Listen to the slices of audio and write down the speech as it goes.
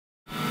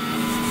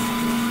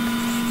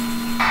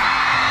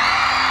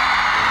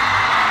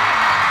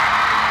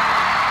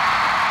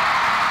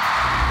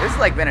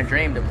like been a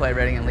dream to play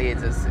Reading and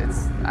Leeds.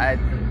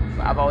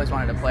 I've always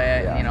wanted to play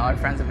it. Yeah. You know, our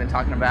friends have been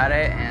talking about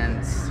it,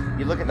 and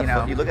you look at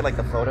like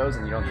the photos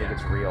and you don't think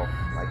it's real.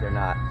 Like they're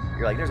not.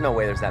 You're like, there's no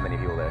way there's that many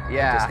people there.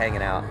 Yeah. Just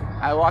hanging out.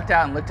 I walked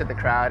out and looked at the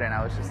crowd, and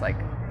I was just like,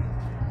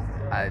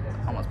 I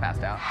almost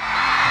passed out.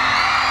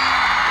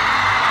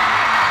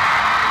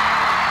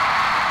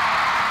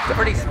 It's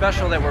pretty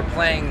special that we're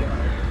playing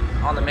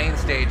on the main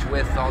stage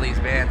with all these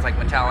bands like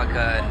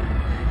Metallica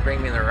and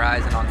Bring Me the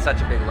Horizon on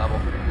such a big level.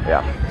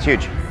 Yeah, it's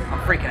huge. I'm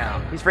freaking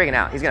out. He's freaking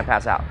out. He's gonna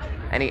pass out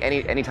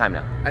any time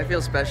now. I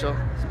feel special.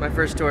 It's my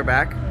first tour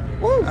back.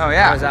 Woo. Oh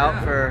yeah. I was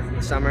out for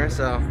the summer,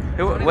 so.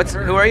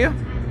 Who are you?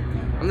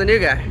 I'm the new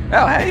guy.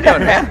 Oh, how you doing,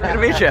 man? Good to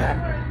meet you.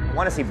 I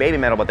want to see Baby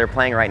Metal, but they're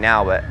playing right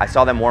now. But I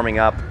saw them warming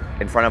up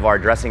in front of our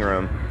dressing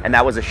room, and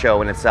that was a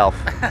show in itself.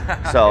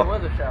 So It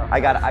was a show. I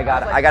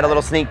got a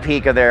little sneak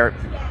peek of their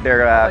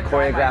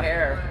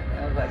choreographed.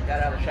 I was like,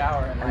 got out of the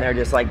shower, And they're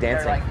just like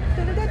dancing.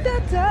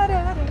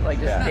 Like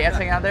just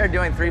dancing out there,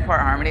 doing 3-part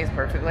harmonies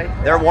perfectly.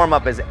 Their warm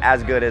up is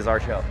as good as our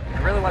show.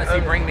 I really want to see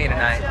Bring Me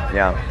tonight.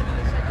 Yeah.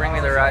 Bring Me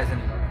the Horizon.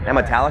 And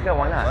Metallica,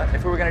 why not?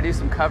 If we were gonna do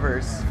some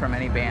covers from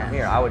any band,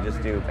 Here, I would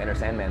just do Enter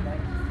Sandman,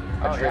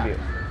 a Oh, tribute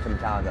to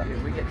Metallica.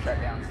 dude, we get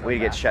shut down. So We'd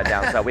get fast. shut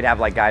down. So we'd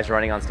have like guys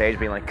running on stage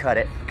being like, cut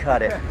it,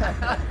 cut it,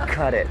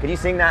 cut it. Can you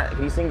sing that?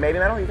 Can you sing Baby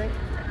Metal, you think?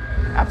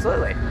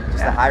 Absolutely.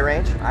 Just a high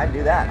range? I'd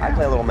do that. I'd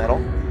play a little metal.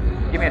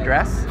 Give me a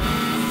dress.